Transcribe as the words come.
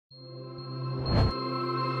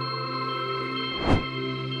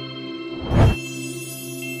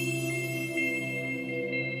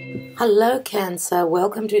Hello Cancer,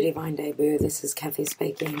 welcome to Divine Debut. This is Kathy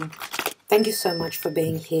speaking. Thank you so much for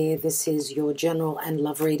being here. This is your general and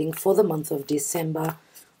love reading for the month of December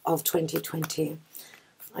of 2020.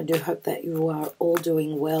 I do hope that you are all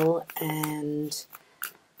doing well and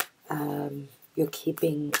you're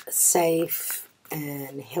keeping safe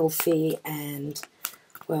and healthy and,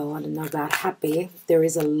 well, I don't know about happy. There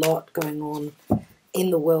is a lot going on in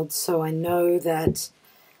the world, so I know that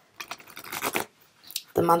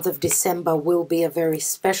the month of December will be a very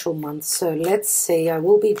special month. So let's see, I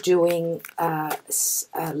will be doing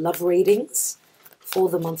love readings for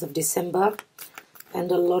the month of December.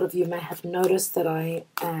 And a lot of you may have noticed that I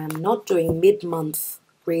am not doing mid-month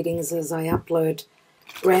readings as I upload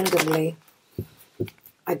randomly.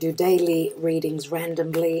 I do daily readings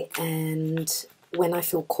randomly, and when I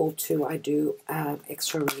feel called to, I do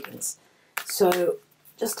extra readings. So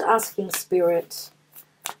just asking Spirit,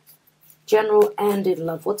 general and in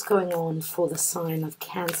love, what's going on for the sign of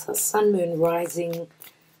Cancer? Sun, Moon, Rising,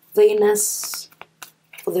 Venus,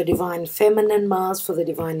 for the Divine Feminine, Mars for the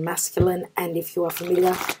Divine Masculine, and if you are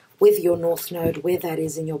familiar with your North Node, where that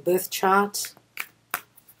is in your birth chart,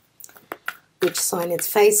 which sign it's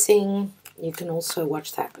facing, you can also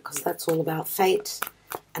watch that because that's all about fate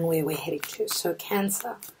and where we're heading to. So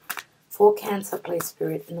Cancer, for Cancer, please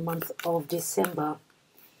Spirit, in the month of December.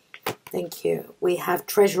 Thank you. We have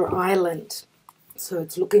Treasure Island. So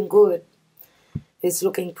it's looking good. It's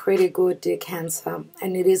looking pretty good, dear Cancer.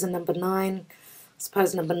 And it is a number 9. I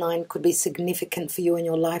suppose number 9 could be significant for you in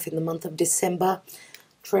your life in the month of December.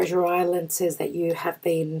 Treasure Island says that you have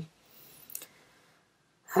been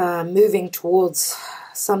moving towards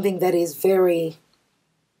something that is very,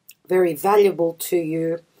 very valuable to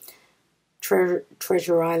you.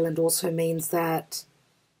 Treasure Island also means that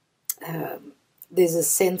there's a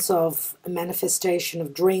sense of a manifestation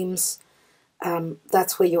of dreams.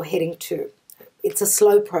 That's where you're heading to. It's a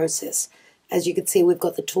slow process. As you can see, we've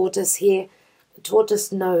got the tortoise here. The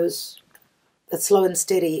tortoise knows that slow and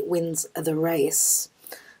steady wins the race.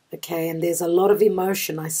 Okay, and there's a lot of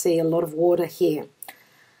emotion. I see a lot of water here.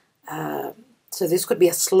 So this could be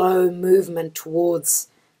a slow movement towards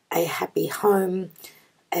a happy home,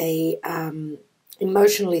 a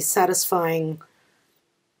emotionally satisfying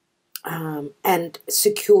and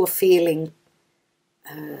secure feeling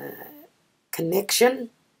connection.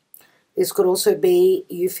 This could also be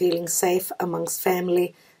you feeling safe amongst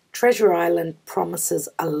family. Treasure Island promises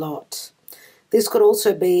a lot. This could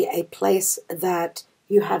also be a place that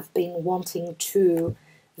you have been wanting to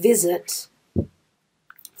visit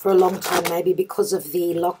for a long time, maybe because of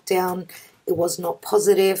the lockdown. It was not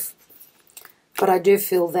positive, but I do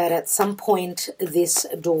feel that at some point this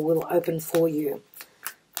door will open for you.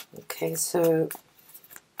 Okay, so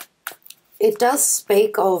it does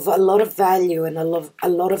speak of a lot of value and a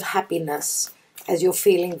lot of happiness as you're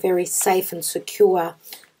feeling very safe and secure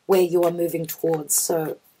where you are moving towards.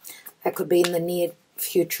 So that could be in the near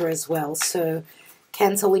future as well. So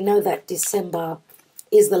Cancer, we know that December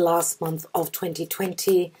is the last month of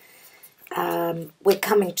 2020. We're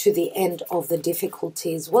coming to the end of the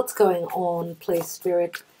difficulties. What's going on, please,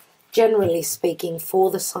 Spirit, generally speaking,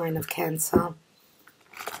 for the sign of Cancer?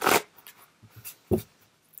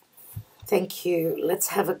 Thank you. Let's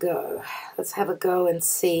have a go. Let's have a go and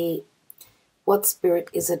see what Spirit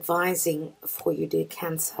is advising for you, dear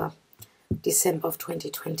Cancer, December of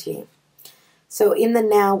 2020. So in the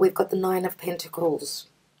now, we've got the 9 of Pentacles.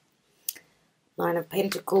 9 of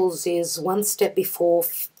Pentacles is one step before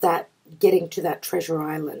that, getting to that Treasure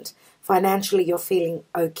Island. Financially, you're feeling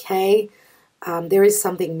okay. There is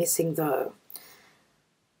something missing, though.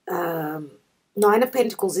 9 of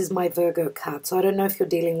Pentacles is my Virgo card, so I don't know if you're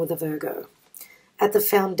dealing with a Virgo. At the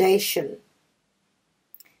foundation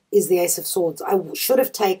is the Ace of Swords. I should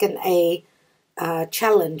have taken a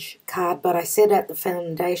challenge card, but I said at the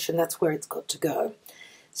foundation, that's where it's got to go.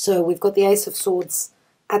 So we've got the Ace of Swords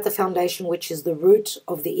at the foundation, which is the root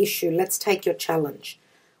of the issue. Let's take your challenge.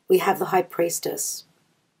 We have the High Priestess.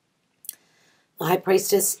 The High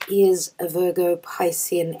Priestess is a Virgo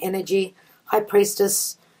Piscean energy. High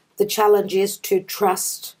Priestess, the challenge is to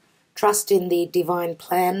trust in the divine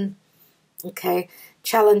plan. Okay.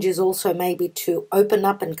 Challenge is also maybe to open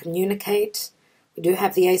up and communicate. We do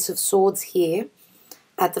have the Ace of Swords here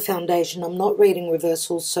at the foundation. I'm not reading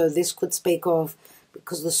reversals, so this could speak of,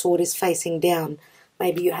 because the sword is facing down,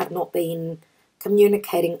 maybe you have not been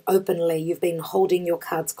communicating openly. You've been holding your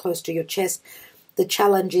cards close to your chest. The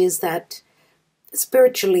challenge is that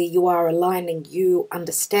spiritually you are aligning, you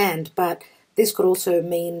understand, but this could also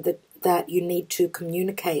mean that you need to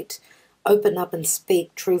communicate, open up and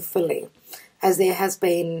speak truthfully, as there has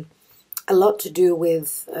been a lot to do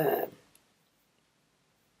with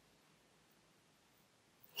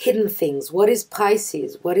hidden things. What is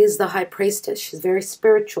Pisces? What is the High Priestess? She's very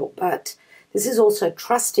spiritual, but this is also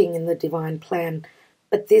trusting in the divine plan.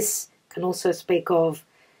 But this can also speak of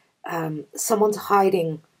someone's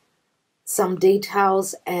hiding some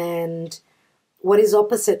details, and what is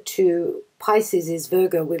opposite to Pisces is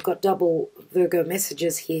Virgo. We've got double Virgo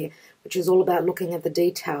messages here, which is all about looking at the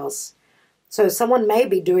details. So someone may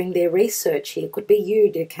be doing their research here. It could be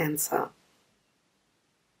you, dear Cancer.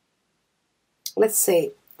 Let's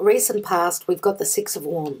see. Recent past, we've got the Six of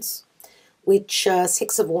Wands, which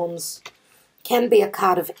Six of Wands can be a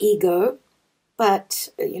card of ego, but,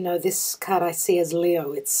 you know, this card I see as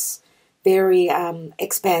Leo. It's very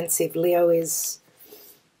expansive. Leo is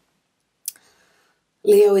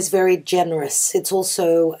very generous. It's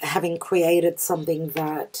also having created something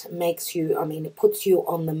that makes you, I mean, it puts you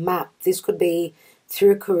on the map. This could be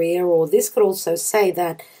through career, or this could also say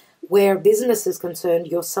that where business is concerned,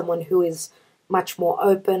 you're someone who is much more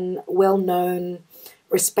open, well-known,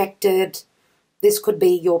 respected. This could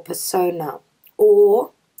be your persona.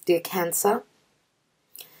 Or, dear Cancer,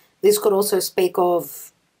 this could also speak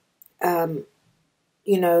of, you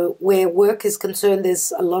know, where work is concerned,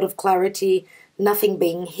 there's a lot of clarity, nothing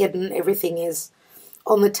being hidden, everything is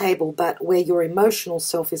on the table. But where your emotional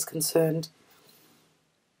self is concerned,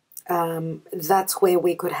 that's where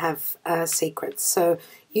we could have secrets. So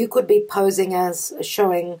you could be posing as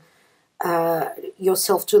showing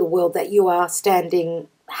yourself to the world that you are standing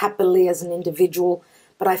happily as an individual,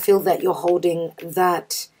 but I feel that you're holding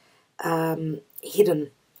that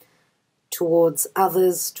hidden towards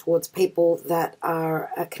others, towards people that are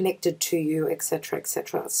connected to you, etc.,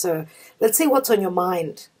 etc. So let's see what's on your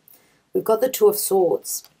mind. We've got the Two of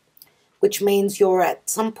Swords, which means you're at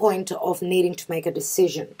some point of needing to make a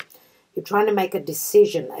decision. You're trying to make a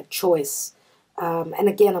decision, a choice. And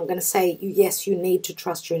again, I'm going to say, yes, you need to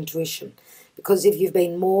trust your intuition, because if you've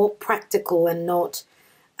been more practical and not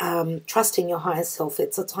trusting your higher self,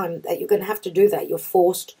 it's a time that you're going to have to do that. You're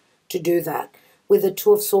forced to do that. With the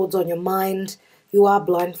Two of Swords on your mind, you are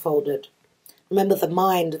blindfolded. Remember, the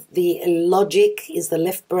mind, the logic is the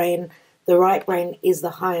left brain, the right brain is the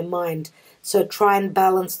higher mind. So try and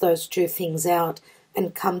balance those two things out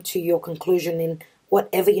and come to your conclusion in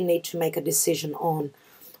whatever you need to make a decision on.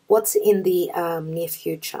 What's in the near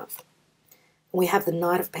future? We have the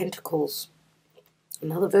Knight of Pentacles,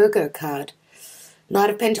 another Virgo card. Knight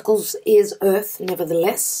of Pentacles is Earth,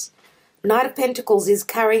 nevertheless. Knight of Pentacles is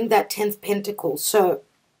carrying that 10th pentacle. So,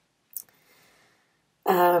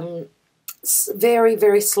 very,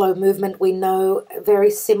 very slow movement. We know,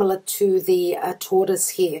 very similar to the tortoise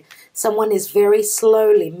here. Someone is very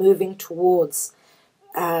slowly moving towards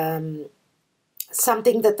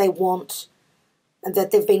something that they want and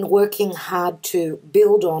that they've been working hard to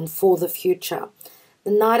build on for the future.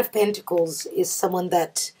 The Knight of Pentacles is someone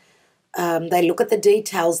that they look at the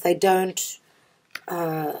details. They don't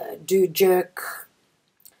do jerk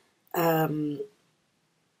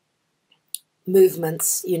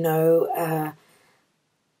movements, you know,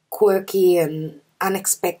 quirky and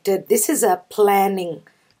unexpected. This is a planning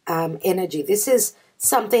energy. This is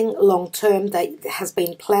something long-term that has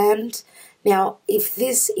been planned. Now, if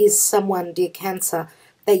this is someone, dear Cancer,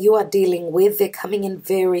 that you are dealing with, they're coming in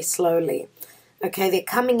very slowly. Okay, they're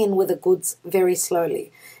coming in with the goods very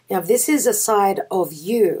slowly. Now, if this is a side of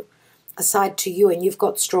you, a side to you, and you've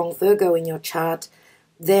got strong Virgo in your chart,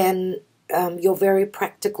 then you're very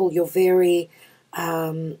practical, you're very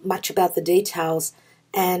much about the details,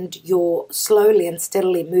 and you're slowly and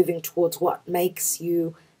steadily moving towards what makes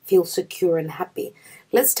you feel secure and happy.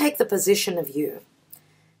 Let's take the position of you.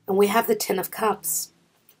 And we have the Ten of Cups.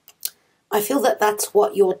 I feel that that's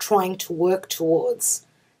what you're trying to work towards.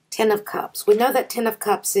 Ten of Cups. We know that Ten of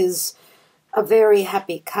Cups is a very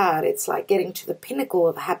happy card. It's like getting to the pinnacle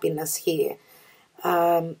of happiness here.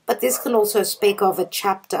 But this can also speak of a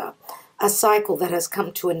chapter, a cycle that has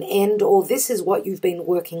come to an end, or this is what you've been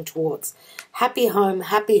working towards. Happy home,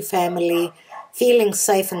 happy family, feeling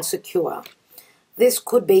safe and secure. This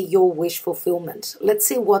could be your wish fulfillment. Let's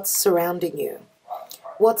see what's surrounding you.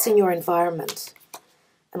 What's in your environment?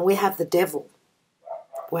 And we have the Devil.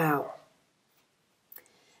 Wow.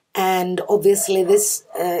 And obviously this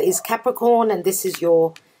is Capricorn, and this is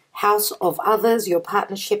your house of others, your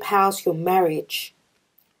partnership house, your marriage,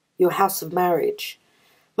 your house of marriage.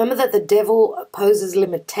 Remember that the Devil poses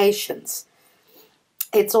limitations.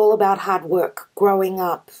 It's all about hard work, growing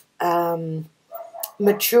up,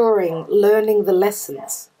 maturing, learning the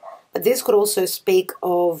lessons. But this could also speak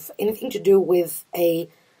of anything to do with a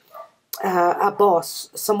boss,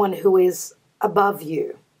 someone who is above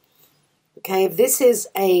you. Okay, if this is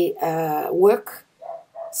a work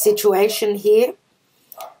situation here,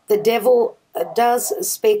 the devil does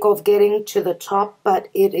speak of getting to the top, but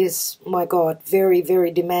it is, my God, very, very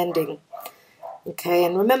demanding. Okay,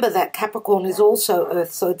 and remember that Capricorn is also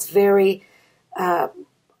Earth, so it's very, I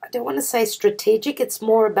don't want to say strategic, it's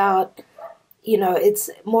more about, you know, it's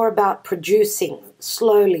more about producing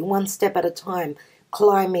slowly, one step at a time,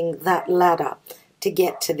 climbing that ladder to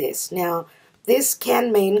get to this. Now, this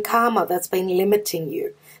can mean karma that's been limiting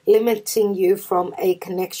you from a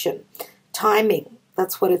connection. Timing,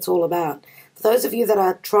 that's what it's all about. For those of you that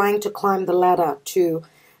are trying to climb the ladder to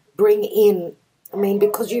bring in, I mean,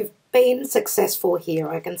 because you've been successful here,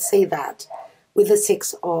 I can see that with the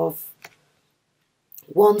Six of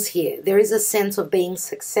Wands here. There is a sense of being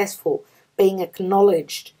successful, being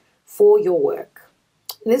acknowledged for your work.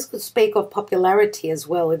 And this could speak of popularity as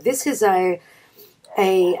well. If this is a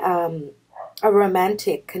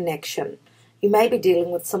romantic connection, you may be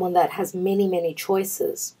dealing with someone that has many, many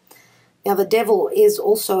choices. Now, the devil is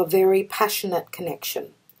also a very passionate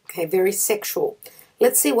connection, okay, very sexual.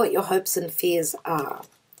 Let's see what your hopes and fears are.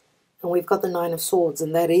 And we've got the Nine of Swords,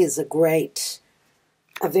 and that is a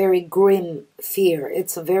very grim fear.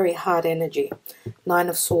 It's a very hard energy. Nine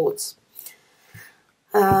of Swords.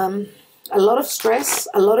 A lot of stress,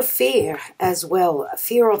 a lot of fear as well.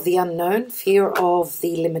 Fear of the unknown, fear of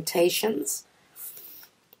the limitations.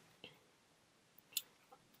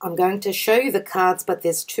 I'm going to show you the cards, but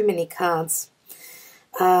there's too many cards.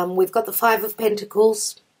 We've got the Five of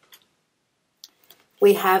Pentacles.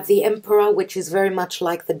 We have the Emperor, which is very much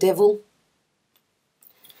like the devil.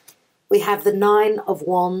 We have the Nine of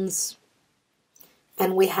Wands.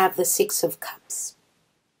 And we have the Six of Cups.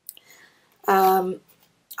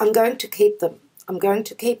 I'm going to keep them. I'm going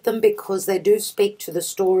to keep them because they do speak to the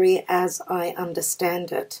story as I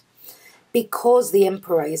understand it. Because the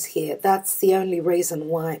Emperor is here, that's the only reason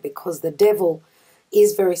why. Because the devil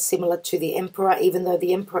is very similar to the Emperor, even though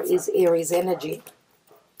the Emperor is Aries energy.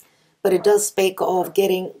 But it does speak of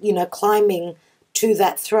getting, you know, climbing to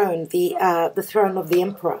that throne, the throne of the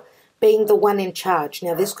Emperor, being the one in charge.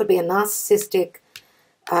 Now, this could be a narcissistic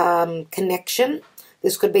connection.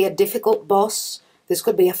 This could be a difficult boss. This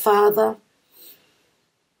could be a father.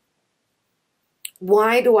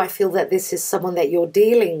 Why do I feel that this is someone that you're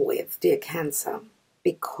dealing with, dear Cancer?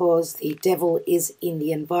 Because the devil is in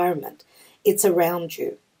the environment. It's around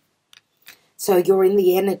you. So you're in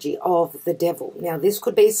the energy of the devil. Now, this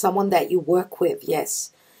could be someone that you work with,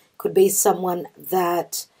 yes. Could be someone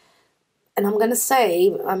that, and I'm going to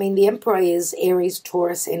say, I mean, the Emperor is Aries,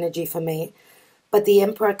 Taurus energy for me. But the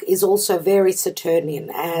Emperor is also very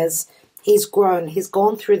Saturnian as he's grown. He's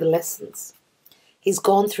gone through the lessons. He's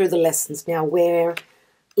gone through the lessons now. Where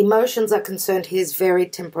emotions are concerned, he's very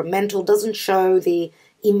temperamental, doesn't show the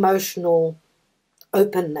emotional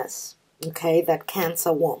openness, okay, that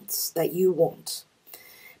Cancer wants, that you want.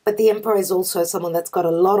 But the Emperor is also someone that's got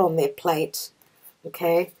a lot on their plate,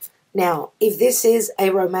 okay. Now, if this is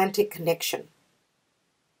a romantic connection,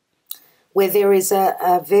 where there is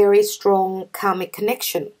a very strong karmic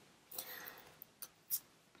connection,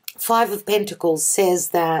 Five of Pentacles says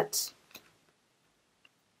that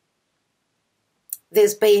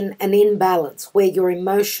there's been an imbalance where your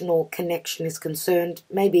emotional connection is concerned,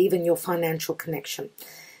 maybe even your financial connection.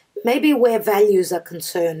 Maybe where values are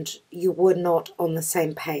concerned, you were not on the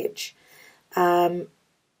same page.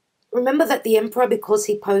 Remember that the Emperor, because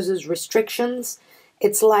he poses restrictions,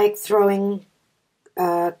 it's like throwing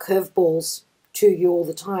curveballs to you all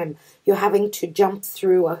the time. You're having to jump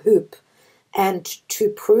through a hoop and to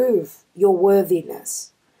prove your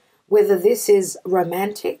worthiness. Whether this is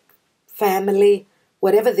romantic, family,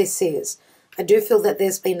 whatever this is, I do feel that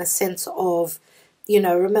there's been a sense of, you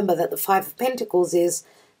know, remember that the Five of Pentacles is,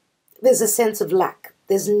 there's a sense of lack.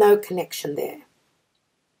 There's no connection there.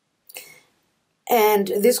 And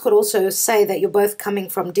this could also say that you're both coming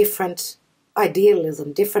from different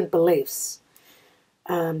idealism, different beliefs,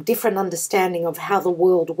 different understanding of how the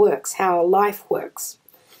world works, how life works.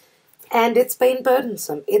 And it's been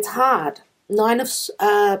burdensome. It's hard. Nine of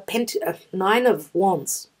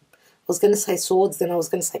Wands. I was going to say swords, then I was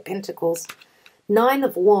going to say pentacles. Nine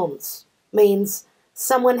of Wands means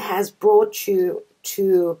someone has brought you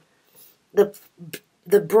to the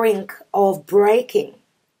brink of breaking.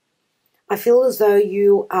 I feel as though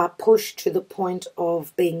you are pushed to the point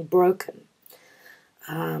of being broken.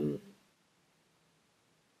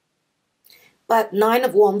 But Nine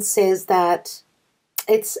of Wands says that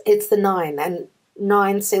it's the nine, and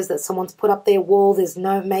nine says that someone's put up their wall.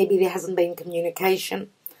 Maybe there hasn't been communication.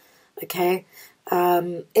 Okay,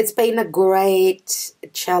 it's been a great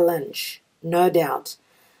challenge, no doubt.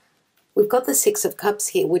 We've got the Six of Cups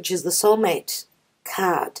here, which is the soulmate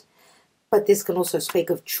card, but this can also speak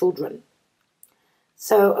of children.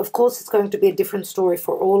 So, of course, it's going to be a different story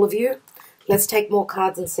for all of you. Let's take more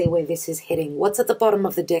cards and see where this is heading. What's at the bottom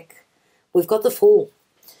of the deck? We've got the Fool,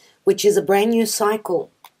 which is a brand new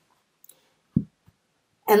cycle.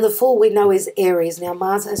 And the Fool we know is Aries. Now,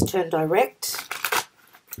 Mars has turned direct,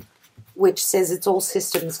 which says it's all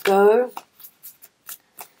systems go.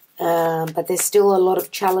 But there's still a lot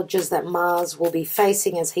of challenges that Mars will be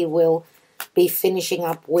facing, as he will be finishing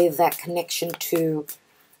up with that connection to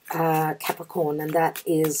Capricorn, and that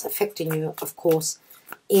is affecting you, of course,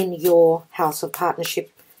 in your house of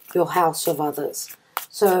partnership, your house of others.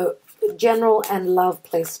 So, general and love,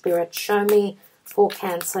 please, Spirit, show me for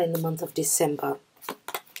Cancer in the month of December.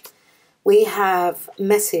 We have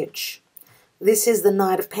message. This is the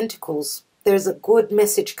Knight of Pentacles. There's a good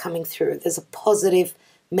message coming through. There's a positive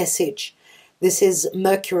message. This is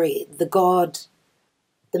Mercury, the god,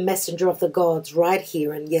 the messenger of the gods, right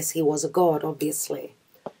here. And yes, he was a god, obviously.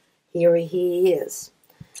 Here he is,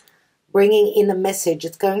 bringing in a message.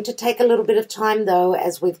 It's going to take a little bit of time, though,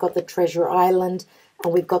 as we've got the Treasure Island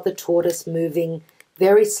and we've got the Tortoise moving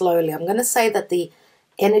very slowly. I'm going to say that the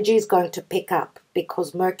energy is going to pick up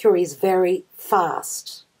because Mercury is very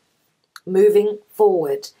fast, moving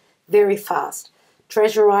forward very fast.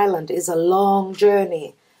 Treasure Island is a long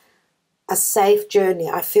journey, a safe journey.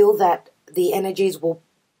 I feel that the energies will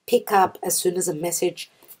pick up as soon as a message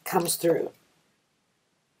comes through.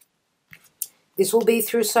 This will be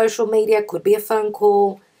through social media, could be a phone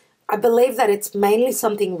call. I believe that it's mainly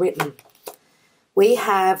something written. We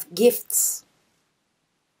have gifts.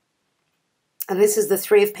 And this is the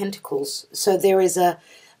Three of Pentacles. So there is a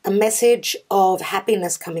message of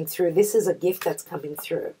happiness coming through. This is a gift that's coming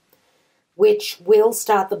through, which will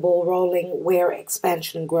start the ball rolling where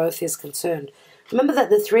expansion and growth is concerned. Remember that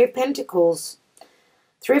the Three of Pentacles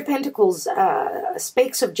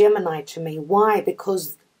speaks of Gemini to me. Why?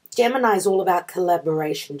 Because Gemini is all about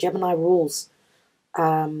collaboration. Gemini rules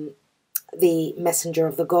the messenger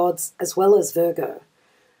of the gods as well as Virgo.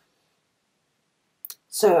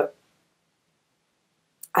 So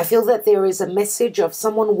I feel that there is a message of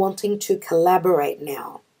someone wanting to collaborate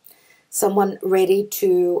now. Someone ready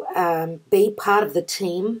to be part of the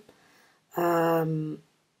team. And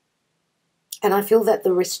I feel that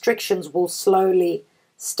the restrictions will slowly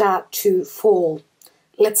start to fall.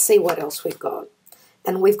 Let's see what else we've got.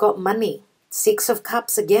 And we've got money. Six of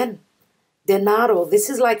Cups again. Denaro. This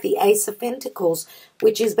is like the Ace of Pentacles,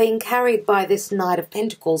 which is being carried by this Knight of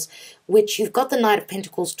Pentacles, which you've got the Knight of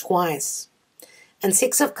Pentacles twice. And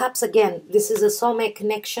Six of Cups again. This is a soulmate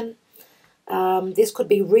connection. This could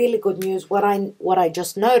be really good news. What I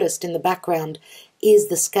just noticed in the background is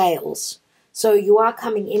the scales. So you are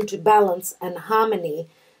coming into balance and harmony.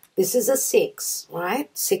 This is a 6, right?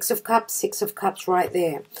 Six of Cups right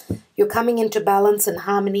there. You're coming into balance and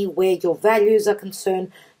harmony where your values are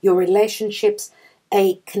concerned, your relationships,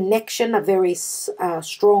 a connection, a very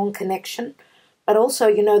strong connection. But also,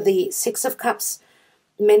 you know, the Six of Cups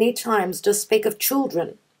many times does speak of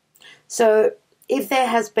children. So if there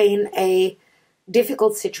has been a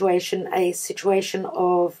difficult situation, a situation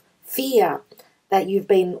of fear that you've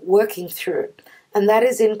been working through, and that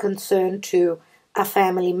is in concern to a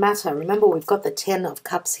family matter. Remember, we've got the 10 of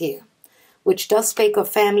Cups here, which does speak of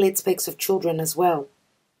family. It speaks of children as well.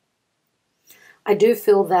 I do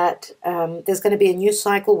feel that there's going to be a new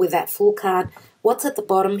cycle with that Fool card. What's at the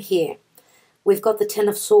bottom here? We've got the 10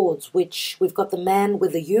 of Swords, which we've got the man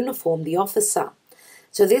with the uniform, the officer.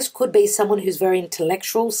 So this could be someone who's very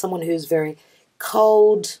intellectual, someone who's very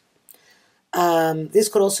cold. This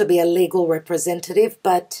could also be a legal representative,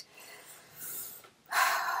 but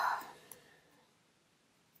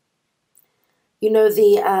you know,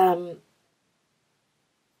 the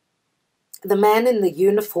man in the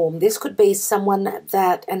uniform, this could be someone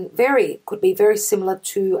that, and could be very similar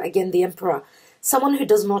to, again, the Emperor, someone who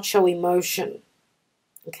does not show emotion,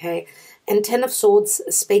 okay? And 10 of Swords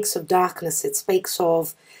speaks of darkness. It speaks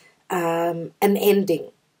of an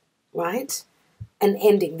ending, right? An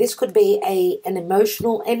ending. This could be an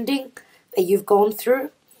emotional ending that you've gone through.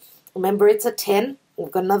 Remember, it's a 10.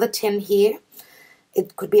 We've got another 10 here.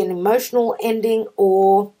 It could be an emotional ending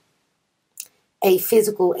or a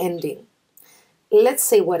physical ending. Let's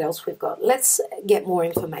see what else we've got. Let's get more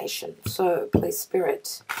information. So, please,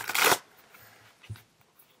 Spirit.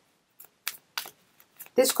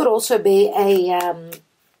 This could also be a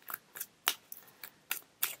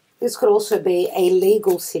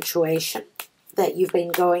legal situation that you've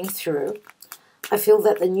been going through. I feel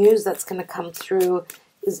that the news that's going to come through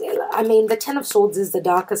is, I mean, the 10 of Swords is the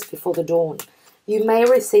darkest before the dawn. You may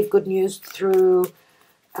receive good news through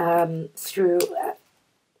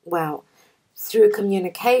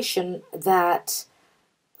communication, that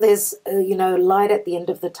there's, light at the end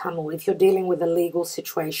of the tunnel if you're dealing with a legal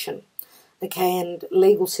situation. Okay, and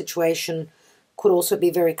legal situation could also be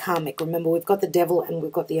very karmic. Remember, we've got the Devil and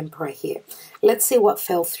we've got the Emperor here. Let's see what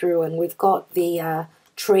fell through. And we've got the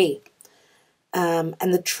tree. And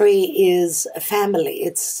the tree is a family.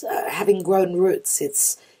 It's having grown roots.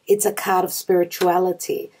 It's a card of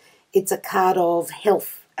spirituality. It's a card of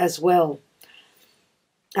health as well.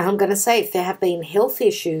 And I'm going to say, if there have been health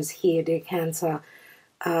issues here, dear Cancer,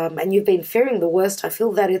 and you've been fearing the worst, I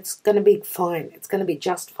feel that it's going to be fine. It's going to be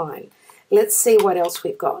just fine. Let's see what else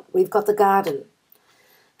we've got. We've got the garden.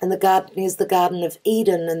 And the garden is the Garden of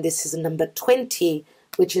Eden. And this is number 20,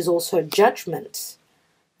 which is also judgment.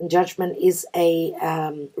 And judgment is a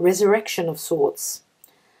resurrection of sorts.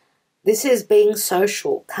 This is being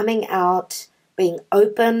social, coming out, being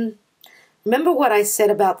open. Remember what I said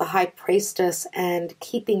about the High Priestess and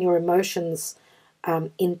keeping your emotions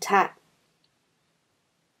intact.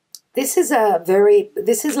 This is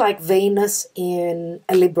like Venus in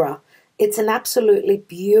a Libra. It's an absolutely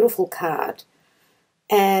beautiful card.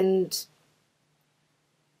 And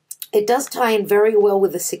it does tie in very well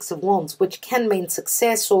with the Six of Wands, which can mean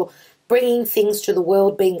success or bringing things to the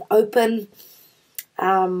world, being open,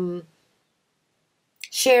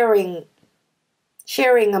 sharing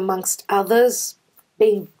amongst others,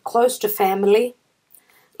 being close to family.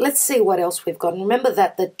 Let's see what else we've got. And remember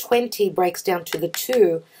that the 20 breaks down to the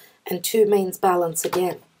 2, and 2 means balance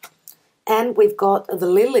again. And we've got the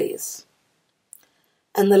lilies.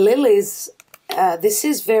 And the lilies, this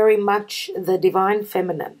is very much the divine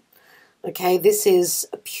feminine. Okay, this is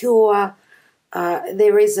pure,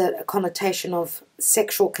 there is a connotation of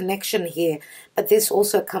sexual connection here, but this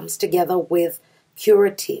also comes together with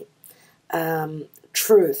purity,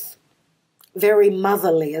 truth, very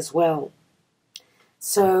motherly as well.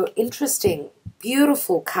 So interesting,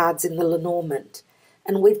 beautiful cards in the Lenormand.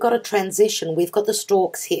 And we've got a transition, we've got the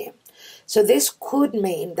storks here. So this could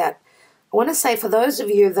mean that, I want to say for those of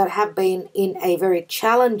you that have been in a very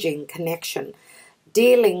challenging connection,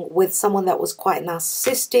 dealing with someone that was quite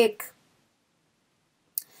narcissistic,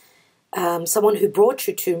 someone who brought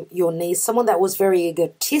you to your knees, someone that was very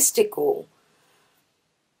egotistical,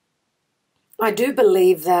 I do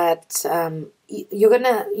believe that you're going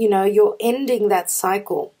to, you're ending that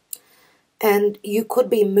cycle. And you could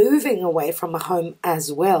be moving away from a home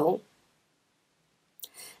as well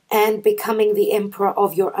and becoming the emperor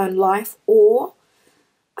of your own life, or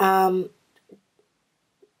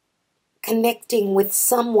connecting with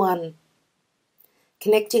someone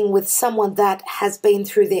that has been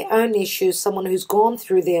through their own issues, someone who's gone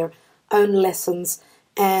through their own lessons,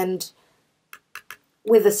 and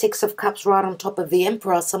with the Six of Cups right on top of the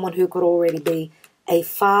Emperor, someone who could already be a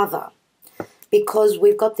father. Because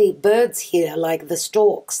we've got the birds here, like the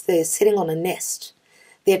storks, they're sitting on a nest.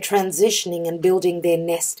 They're transitioning and building their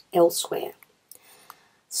nest elsewhere.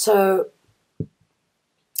 So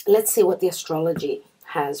let's see what the astrology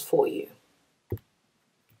has for you.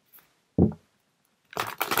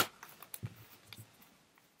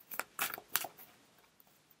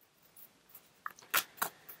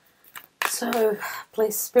 So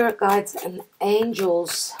please, spirit guides and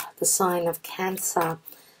angels, the sign of Cancer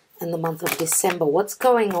in the month of December. What's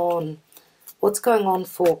going on? What's going on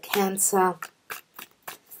for Cancer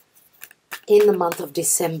in the month of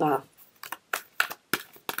December?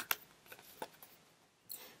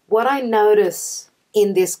 What I notice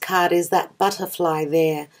in this card is that butterfly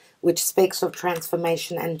there, which speaks of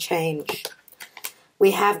transformation and change.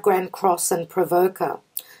 We have Grand Cross and Provoker,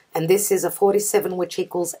 and this is a 47, which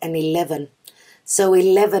equals an 11. So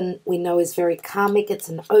 11 we know is very karmic. It's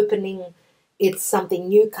an opening. It's something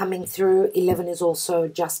new coming through. 11 is also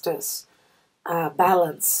justice,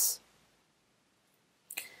 balance.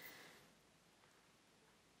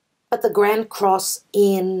 But the Grand Cross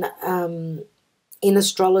in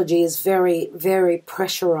astrology is very, very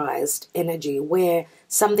pressurized energy where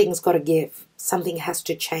something's got to give. Something has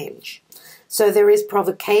to change. So there is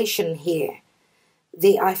provocation here.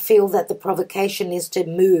 I feel that the provocation is to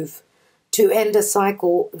move, to end a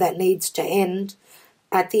cycle that needs to end.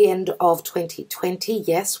 At the end of 2020,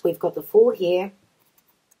 yes, we've got the Fool here,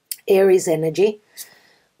 Aries energy.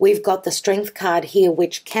 We've got the Strength card here,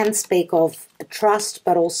 which can speak of trust,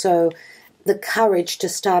 but also the courage to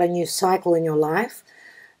start a new cycle in your life,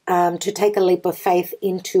 to take a leap of faith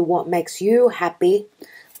into what makes you happy,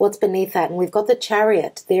 what's beneath that. And we've got the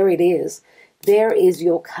Chariot. There it is. There is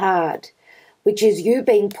your card, which is you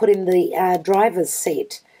being put in the driver's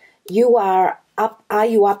seat. You are up. Are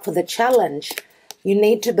you up for the challenge You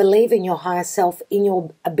need to believe in your higher self, in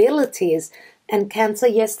your abilities. And Cancer,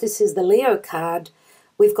 yes, this is the Leo card.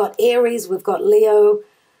 We've got Aries, we've got Leo.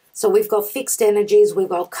 So we've got fixed energies, we've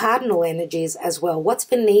got cardinal energies as well. What's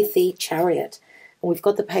beneath the Chariot? And we've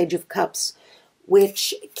got the Page of Cups,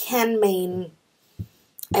 which can mean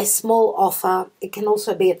a small offer. It can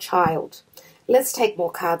also be a child. Let's take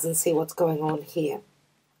more cards and see what's going on here.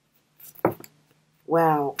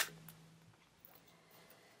 Wow.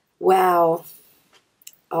 Wow.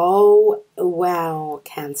 Oh, wow,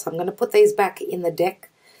 Cancer. I'm going to put these back in the deck.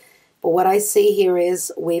 But what I see here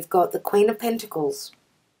is we've got the Queen of Pentacles.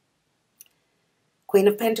 Queen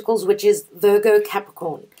of Pentacles, which is Virgo,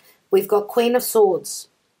 Capricorn. We've got Queen of Swords.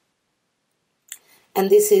 And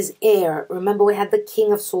this is air. Remember, we had the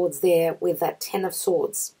King of Swords there with that 10 of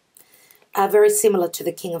Swords. Very similar to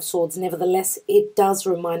the King of Swords. Nevertheless, it does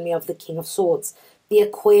remind me of the King of Swords. The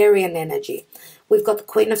Aquarian energy. We've got the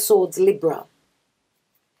Queen of Swords, Libra.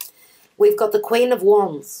 We've got the Queen of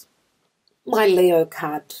Wands. My Leo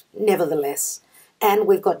card, nevertheless. And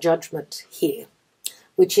we've got Judgment here,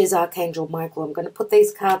 which is Archangel Michael. I'm going to put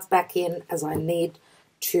these cards back in as I need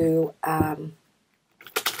to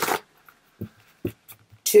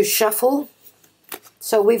shuffle.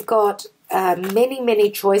 So we've got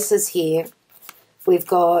many choices here. We've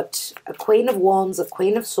got a Queen of Wands, a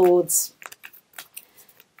Queen of Swords,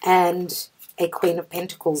 and a Queen of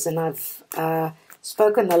Pentacles. And I've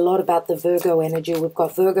spoken a lot about the Virgo energy. We've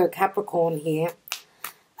got Virgo, Capricorn here.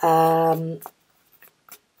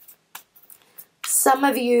 Some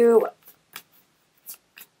of you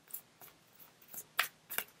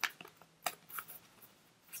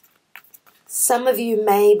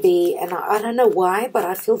may be, and I don't know why, but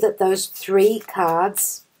I feel that those three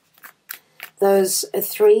cards, those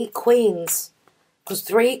three queens, because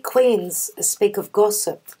three queens speak of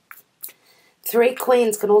gossip. Three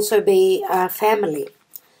queens can also be family.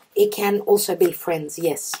 It can also be friends,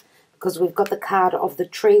 yes, because we've got the card of the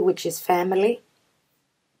tree, which is family.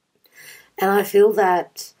 And I feel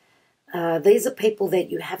that these are people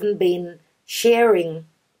that you haven't been sharing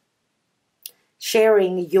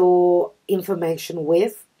your information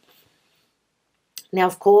with. Now,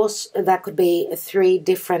 of course, that could be three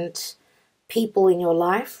different people in your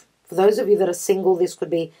life. For those of you that are single, this could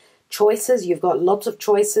be choices. You've got lots of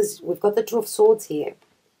choices. We've got the Two of Swords here.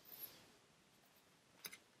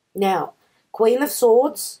 Now, Queen of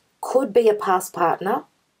Swords could be a past partner.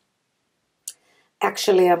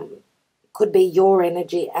 Actually, could be your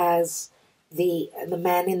energy, as the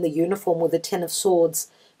man in the uniform with the 10 of Swords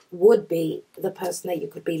would be the person that you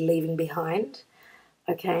could be leaving behind.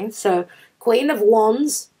 Okay, so Queen of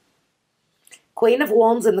Wands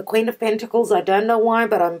and the Queen of Pentacles, I don't know why,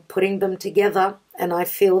 but I'm putting them together. And I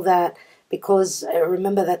feel that because,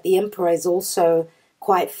 remember that the Emperor is also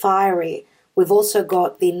quite fiery. We've also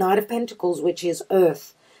got the Knight of Pentacles, which is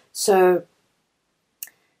Earth. So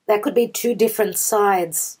that could be two different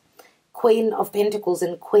sides. Queen of Pentacles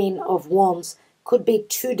and Queen of Wands could be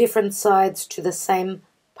two different sides to the same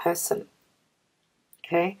person.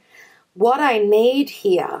 Okay. What I need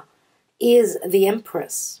here is the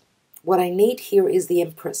Empress. What I need here is the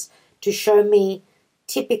Empress to show me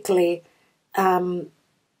typically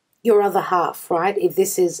your other half, right? If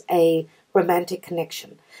this is a romantic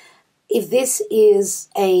connection. If this is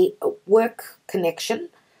a work connection,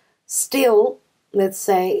 still, let's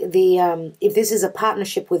say if this is a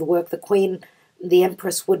partnership with work, the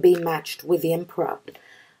Empress would be matched with the Emperor.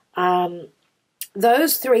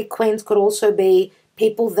 Those three queens could also be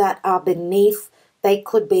people that are beneath. They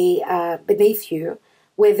could be beneath you,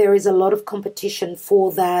 where there is a lot of competition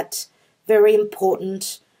for that very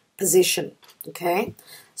important position. Okay,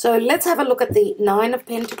 so let's have a look at the Nine of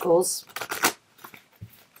Pentacles.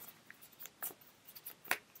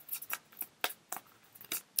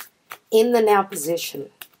 In the now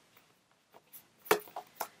position,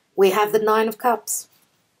 we have the Nine of Cups.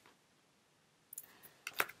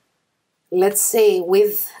 Let's see,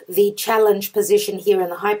 with the challenge position here in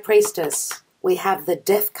the High Priestess, we have the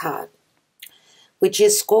Death card, which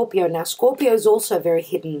is Scorpio. Now, Scorpio is also very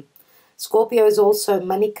hidden. Scorpio is also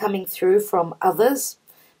money coming through from others,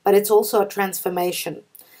 but it's also a transformation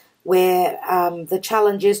where the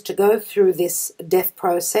challenge is to go through this death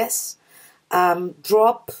process,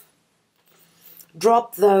 drop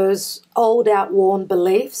those old outworn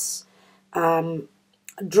beliefs,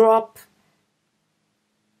 drop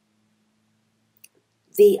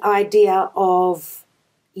the idea of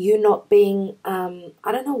you not being,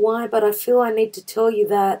 I don't know why, but I feel I need to tell you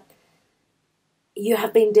that you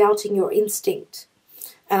have been doubting your instinct.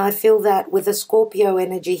 And I feel that with the Scorpio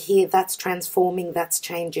energy here, that's transforming, that's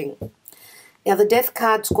changing. Now, the Death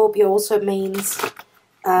card, Scorpio, also means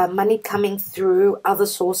money coming through other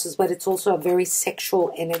sources, but it's also a very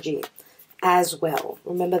sexual energy as well.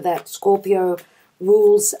 Remember that Scorpio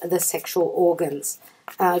rules the sexual organs.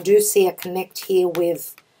 I do see a connect here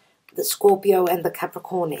with the Scorpio and the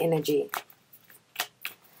Capricorn energy.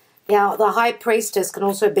 Now, the High Priestess can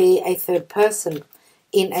also be a third person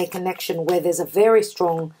in a connection where there's a very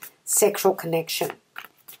strong sexual connection.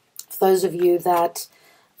 For those of you that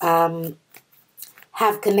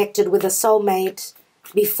have connected with a soulmate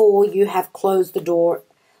before you have closed the door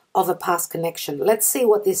of a past connection. Let's see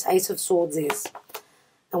what this Ace of Swords is.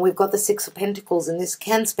 And we've got the Six of Pentacles, and this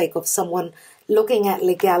can speak of someone looking at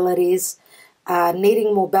legalities,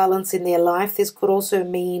 needing more balance in their life. This could also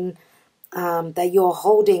mean that you're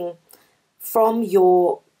holding from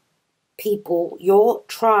your people, your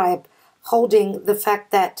tribe, holding the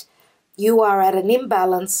fact that you are at an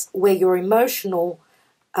imbalance where your emotional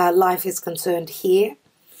life is concerned here.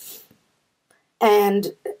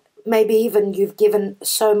 And maybe even you've given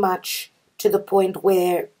so much to the point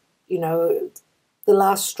where, you know, the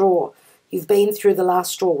last straw. You've been through the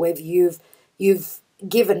last straw where you've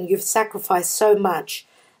given, you've sacrificed so much,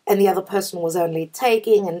 and the other person was only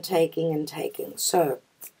taking and taking and taking. So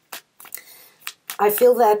I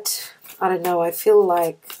feel that, I don't know, I feel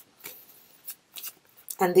like,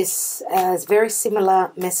 and this is very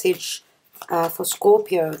similar message for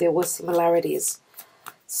Scorpio. There were similarities.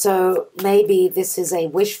 So maybe this is a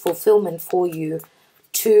wish fulfillment for you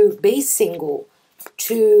to be single,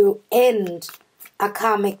 to end a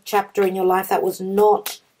karmic chapter in your life that was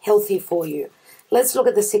not healthy for you. Let's look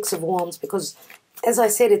at the Six of Wands, because, as I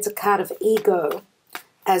said, it's a card of ego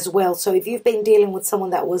as well. So if you've been dealing with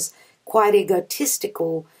someone that was quite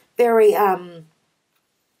egotistical, very,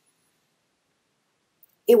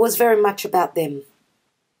 it was very much about them,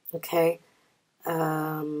 okay?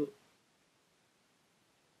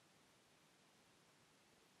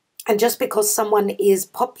 And just because someone is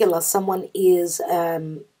popular, someone is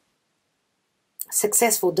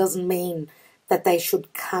successful, doesn't mean that they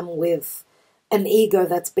should come with an ego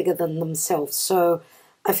that's bigger than themselves. So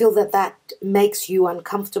I feel that that makes you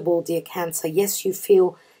uncomfortable, dear Cancer. Yes, you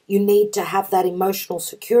feel you need to have that emotional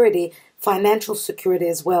security, financial security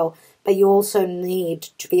as well, but you also need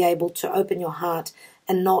to be able to open your heart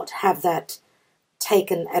and not have that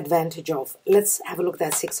taken advantage of. Let's have a look at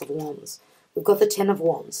that Six of Wands. We've got the Ten of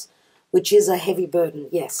Wands, which is a heavy burden.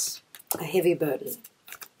 Yes, a heavy burden.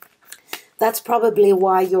 That's probably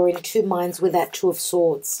why you're in two minds with that Two of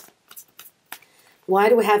Swords. Why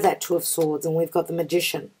do we have that Two of Swords? And we've got the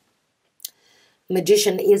Magician.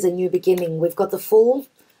 Magician is a new beginning. We've got the Fool,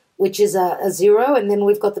 which is a 0, and then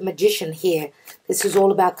we've got the Magician here. This is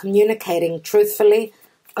all about communicating truthfully,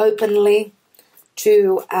 openly,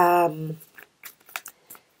 to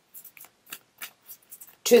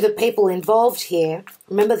the people involved here.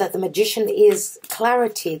 Remember that the Magician is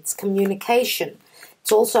clarity, it's communication.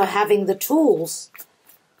 It's also having the tools,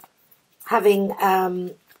 having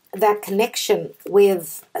that connection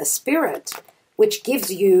with a spirit, which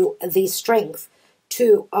gives you the strength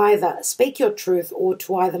to either speak your truth or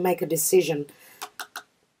to either make a decision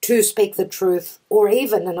to speak the truth, or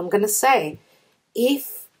even, and I'm going to say,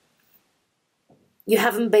 if you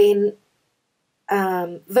haven't been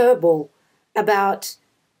verbal about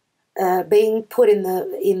being put in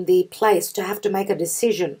the place to have to make a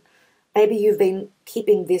decision, maybe you've been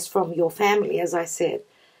keeping this from your family, as I said.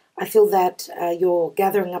 I feel that you're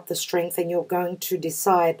gathering up the strength and you're going to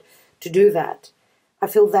decide to do that. I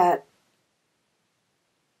feel that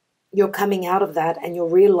you're coming out of that and you're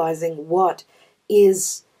realizing what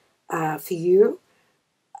is for you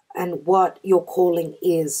and what your calling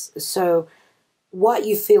is. So what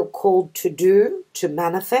you feel called to do, to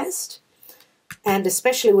manifest, and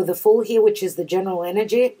especially with the Fool here, which is the general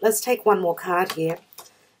energy. Let's take one more card here.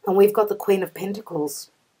 And we've got the Queen of Pentacles.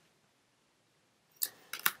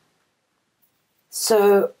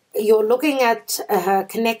 So you're looking at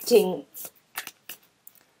connecting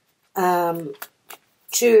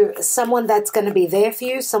to someone that's going to be there for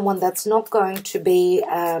you, someone that's not going to be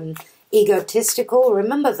egotistical.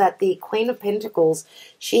 Remember that the Queen of Pentacles,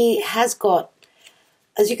 she has got,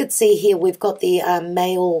 as you can see here, we've got the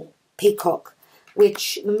male peacock,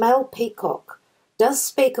 which the male peacock does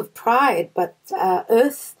speak of pride, but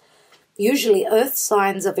usually earth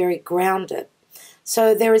signs are very grounded.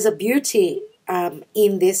 So there is a beauty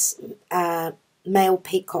in this male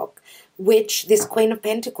peacock, which this Queen of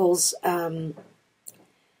Pentacles,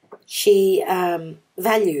 she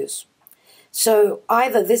values. So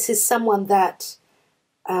either this is someone that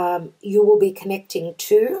you will be connecting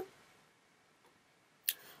to,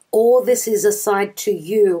 or this is a side to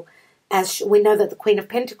you as we know that the Queen of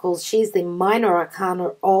Pentacles, she's the minor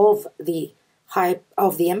arcana of the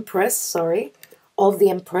Empress,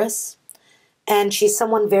 and she's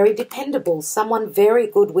someone very dependable, someone very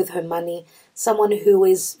good with her money, someone who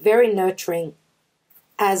is very nurturing,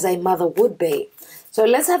 as a mother would be. So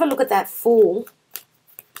let's have a look at that Fool.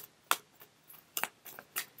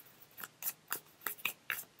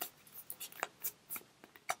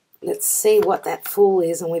 Let's see what that Fool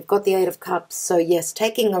is. And we've got the Eight of Cups. So yes,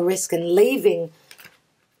 taking a risk and leaving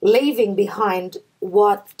behind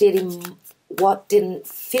what didn't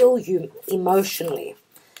fill you emotionally,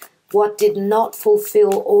 what did not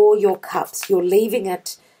fulfill all your cups. You're leaving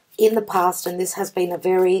it in the past, and this has been a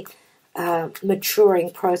very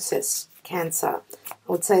maturing process, Cancer. I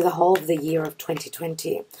would say the whole of the year of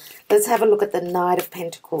 2020. Let's have a look at the Knight of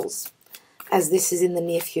Pentacles, as this is in the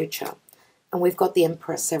near future. And we've got the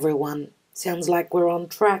Empress, everyone. Sounds like we're on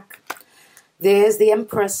track. There's the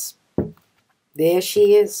Empress. There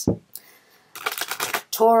she is.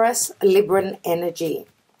 Taurus, Libran energy.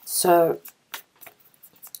 So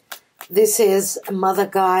this is Mother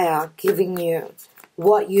Gaia giving you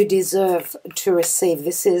what you deserve to receive.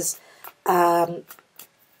 This is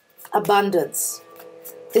abundance.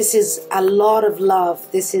 This is a lot of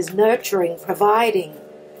love. This is nurturing, providing,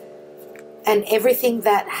 and everything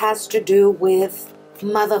that has to do with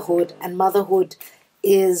motherhood. And motherhood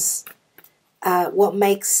is what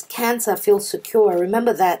makes Cancer feel secure.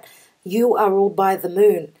 Remember that you are ruled by the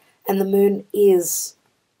moon, and the moon is,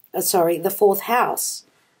 the fourth house.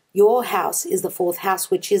 Your house is the fourth house,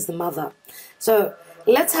 which is the mother. So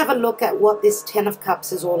let's have a look at what this Ten of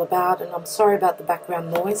Cups is all about. And I'm sorry about the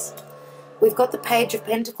background noise. We've got the Page of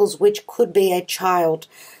Pentacles, which could be a child.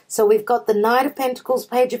 So we've got the Knight of Pentacles,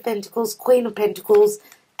 Page of Pentacles, Queen of Pentacles,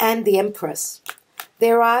 and the Empress.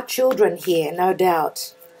 There are children here, no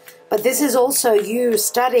doubt. But this is also you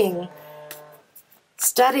studying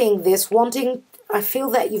this, wanting, I feel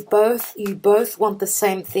that you both want the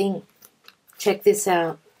same thing. Check this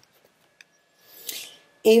out.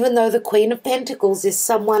 Even though the Queen of Pentacles is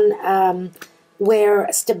someone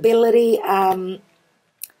where stability,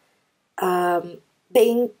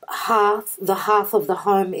 being the hearth of the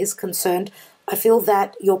home is concerned, I feel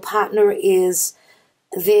that your partner is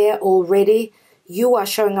there already. You are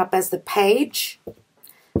showing up as the Page.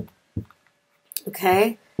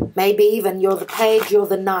 Okay? Maybe even you're the Page, you're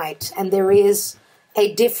the Knight. And there is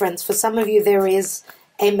a difference. For some of you, there is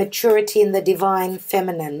a maturity in the divine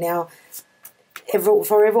feminine. Now,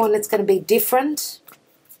 for everyone, it's going to be different.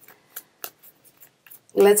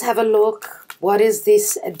 Let's have a look. What is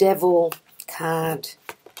this Devil card?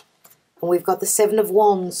 And we've got the Seven of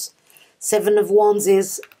Wands. Seven of Wands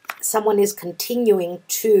is someone is continuing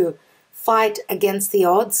to fight against the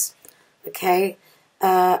odds. Okay?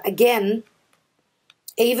 Again,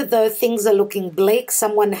 even though things are looking bleak,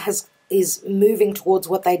 someone is moving towards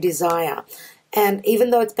what they desire. And even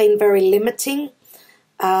though it's been very limiting,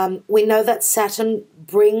 we know that Saturn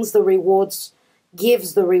brings the rewards,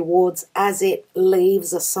 gives the rewards as it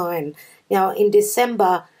leaves a sign. Now, in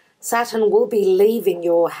December, Saturn will be leaving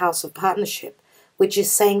your house of partnership, which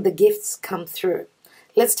is saying the gifts come through.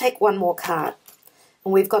 Let's take one more card.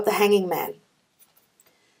 And we've got the Hanging Man.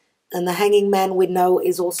 And the Hanging Man, we know,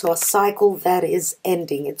 is also a cycle that is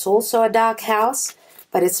ending. It's also a dark house,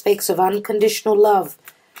 but it speaks of unconditional love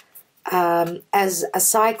as a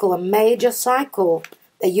cycle, a major cycle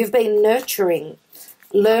that you've been nurturing,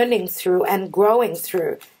 learning through, and growing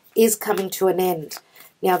through is coming to an end.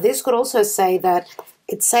 Now, this could also say that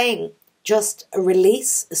it's saying just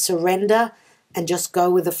release, surrender, and just go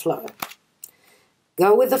with the flow.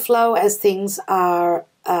 Go with the flow as things are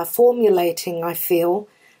formulating, I feel.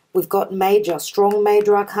 We've got strong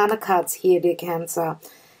major arcana cards here, dear Cancer.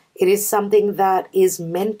 It is something that is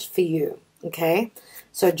meant for you, okay?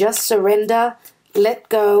 So just surrender, let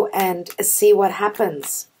go, and see what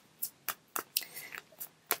happens.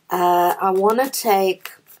 I want to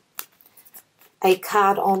take a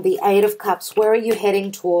card on the Eight of Cups. Where are you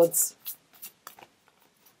heading towards?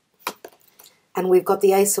 And we've got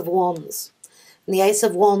the Ace of Wands. And the Ace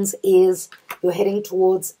of Wands is you're heading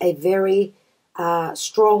towards a very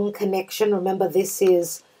strong connection. Remember, this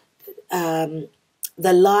is the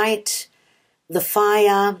light, the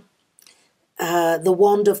fire, the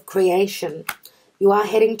wand of creation. You are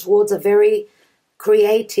heading towards a very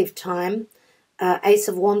creative time. Ace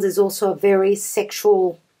of Wands is also a very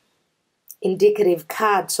sexual indicative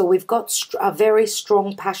card. So we've got a very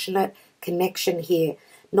strong, passionate connection here.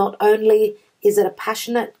 Not only is it a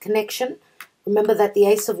passionate connection, remember that the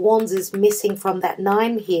Ace of Wands is missing from that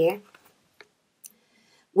 9 here,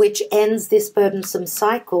 which ends this burdensome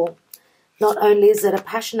cycle. Not only is it a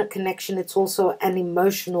passionate connection, it's also an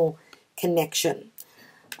emotional connection.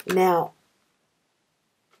 Now,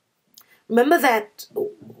 remember that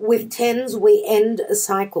with tens, we end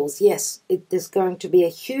cycles. Yes, there's going to be a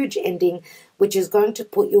huge ending, which is going to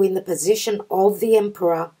put you in the position of the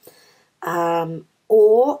Emperor,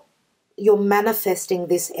 or you're manifesting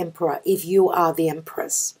this Emperor if you are the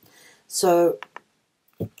Empress. So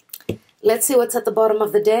let's see what's at the bottom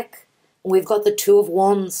of the deck. We've got the Two of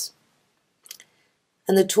Wands.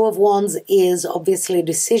 And the Two of Wands is obviously a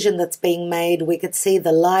decision that's being made. We could see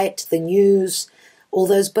the light, the news, all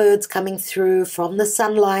those birds coming through from the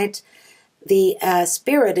sunlight. The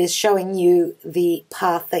Spirit is showing you the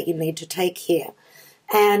path that you need to take here.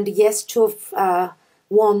 And yes, Two of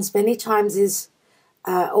Wands many times is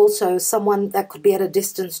also someone that could be at a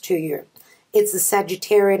distance to you. It's the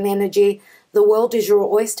Sagittarian energy. The world is your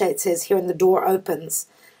oyster, it says here, and the door opens.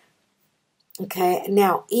 Okay,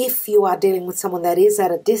 now if you are dealing with someone that is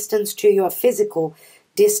at a distance to you, a physical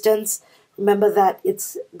distance, remember that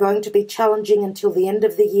it's going to be challenging until the end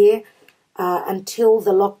of the year, until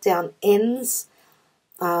the lockdown ends,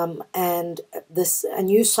 and a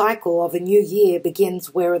new cycle of a new year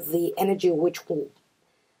begins, where the energy which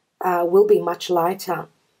will be much lighter.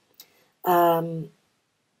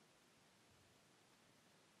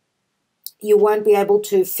 You won't be able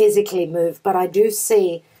to physically move, but I do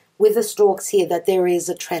see with the storks here that there is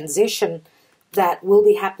a transition that will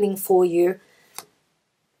be happening for you,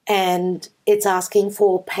 and it's asking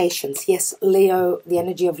for patience. Yes, Leo, the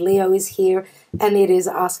energy of Leo is here, and it is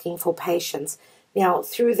asking for patience. Now,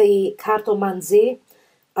 through the cartomancy,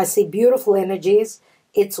 I see beautiful energies.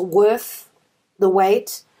 It's worth the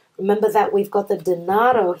wait. Remember that we've got the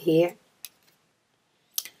denaro here.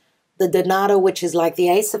 The denaro, which is like the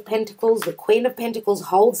Ace of Pentacles. The Queen of Pentacles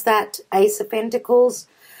holds that Ace of Pentacles,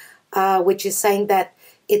 which is saying that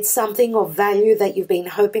it's something of value that you've been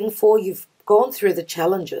hoping for. You've gone through the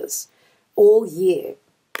challenges all year,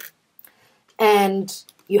 and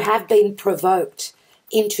you have been provoked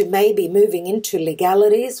into maybe moving into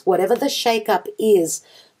legalities, whatever the shake-up is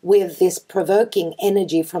with this provoking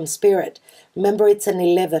energy from Spirit. Remember, it's an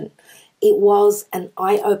 11. It was an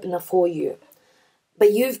eye-opener for you.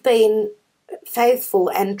 But you've been faithful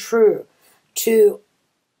and true to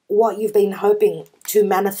what you've been hoping to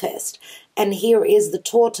manifest. And here is the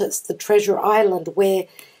tortoise, the treasure island, where,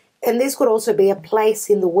 and this could also be a place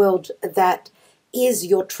in the world that is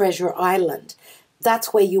your treasure island.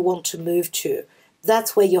 That's where you want to move to.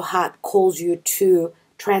 That's where your heart calls you to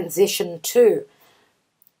transition to.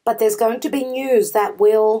 But there's going to be news that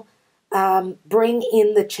will bring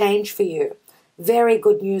in the change for you. Very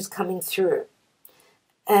good news coming through.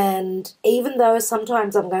 And even though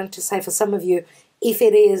sometimes I'm going to say for some of you, if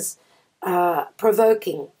it is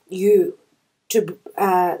provoking you to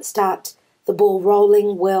start the ball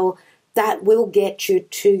rolling, well, that will get you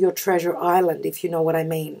to your treasure island, if you know what I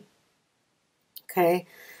mean. Okay.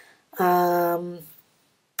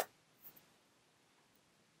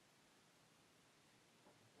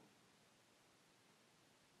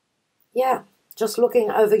 Yeah, just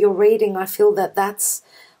looking over your reading, I feel that that's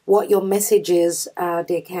what your message is,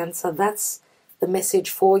 dear Cancer. That's the message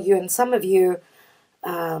for you. And some of you,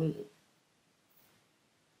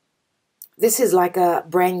 this is like a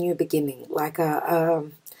brand new beginning, like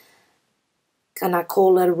and I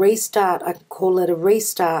call it a restart. I call it a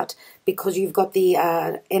restart because you've got the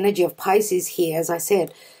energy of Pisces here, as I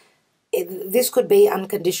said. This could be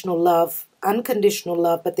unconditional love,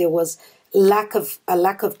 but there was a lack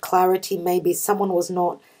of clarity. Maybe someone was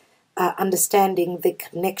not understanding the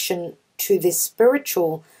connection to this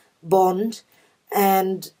spiritual bond.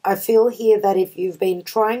 And I feel here that if you've been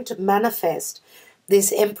trying to manifest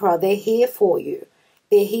this Emperor, they're here for you.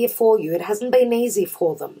 They're here for you. It hasn't been easy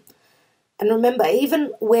for them. And remember,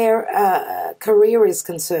 even where career is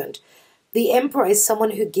concerned, the Emperor is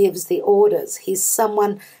someone who gives the orders. He's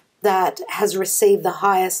someone that has received the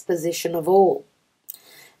highest position of all.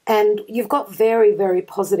 And you've got very, very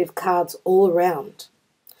positive cards all around.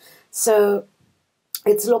 So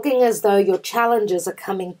it's looking as though your challenges are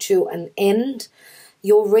coming to an end.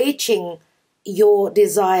 You're reaching your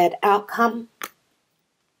desired outcome.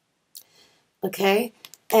 Okay?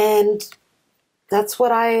 And that's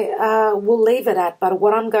what I will leave it at. But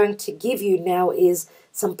what I'm going to give you now is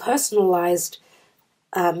some personalized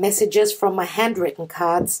messages from my handwritten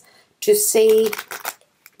cards to see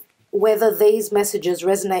whether these messages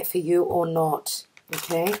resonate for you or not.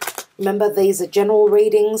 Okay? Remember, these are general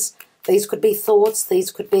readings. These could be thoughts.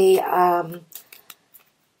 These could be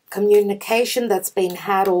communication that's been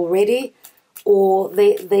had already. Or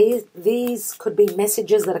these could be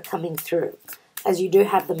messages that are coming through, as you do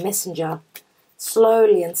have the messenger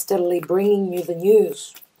slowly and steadily bringing you the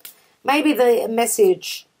news. Maybe the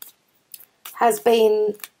message has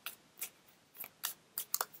been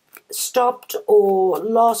stopped or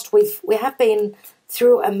lost. We have been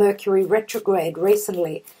through a Mercury retrograde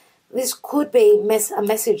recently. This could be a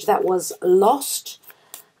message that was lost,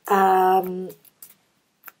 not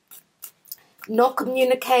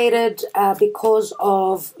communicated because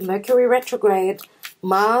of Mercury retrograde,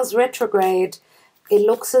 Mars retrograde. It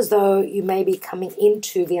looks as though you may be coming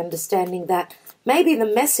into the understanding that maybe the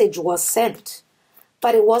message was sent,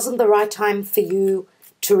 but it wasn't the right time for you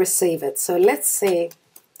to receive it. So let's see.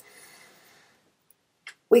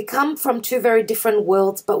 We come from two very different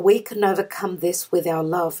worlds, but we can overcome this with our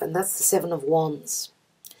love, and that's the Seven of Wands.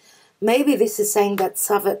 Maybe this is saying that,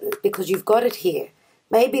 because you've got it here,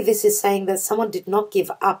 maybe this is saying that someone did not give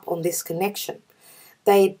up on this connection.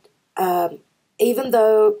 They, even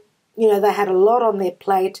though, you know, they had a lot on their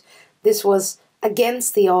plate, this was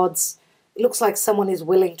against the odds. It looks like someone is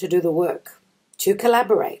willing to do the work, to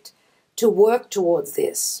collaborate, to work towards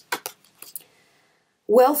this.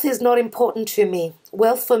 Wealth is not important to me.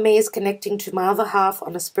 Wealth for me is connecting to my other half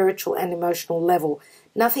on a spiritual and emotional level.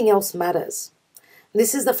 Nothing else matters.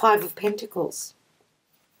 This is the Five of Pentacles.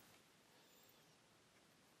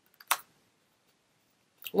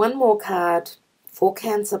 One more card for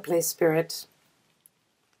Cancer, please, Spirit.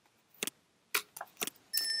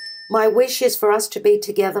 My wish is for us to be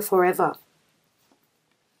together forever.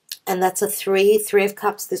 And that's a Three of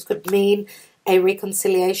Cups. This could mean a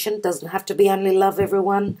reconciliation. Doesn't have to be only love,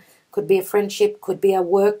 everyone. Could be a friendship, could be a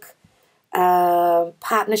work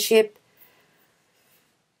partnership.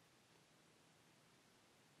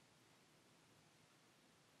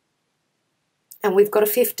 And we've got a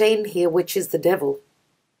 15 here, which is the Devil.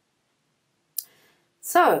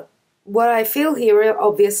 So, what I feel here,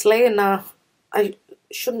 obviously, and I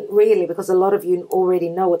shouldn't really, because a lot of you already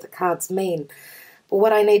know what the cards mean. But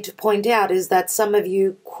what I need to point out is that some of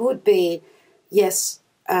you could be, yes,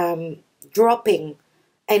 dropping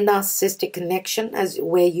a narcissistic connection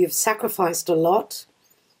where you've sacrificed a lot,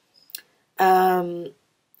 and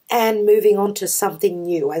moving on to something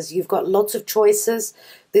new as you've got lots of choices.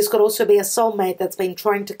 This could also be a soulmate that's been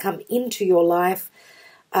trying to come into your life,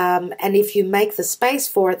 and if you make the space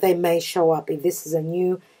for it, they may show up if this is a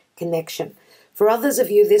new connection. For others of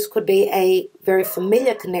you, this could be a very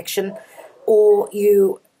familiar connection, or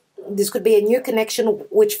this could be a new connection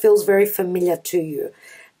which feels very familiar to you.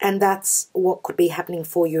 And that's what could be happening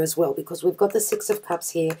for you as well, because we've got the Six of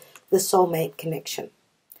Cups here, the soulmate connection.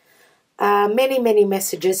 Many, many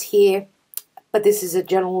messages here, but this is a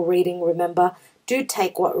general reading. Remember, do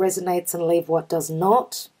take what resonates and leave what does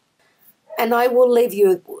not. And I will leave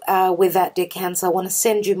you with that, dear Cancer. I want to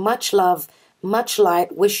send you much love, much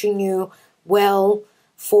light, wishing you well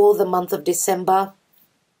for the month of December.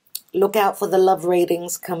 Look out for the love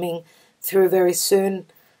readings coming through very soon.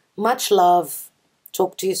 Much love.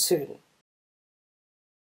 Talk to you soon.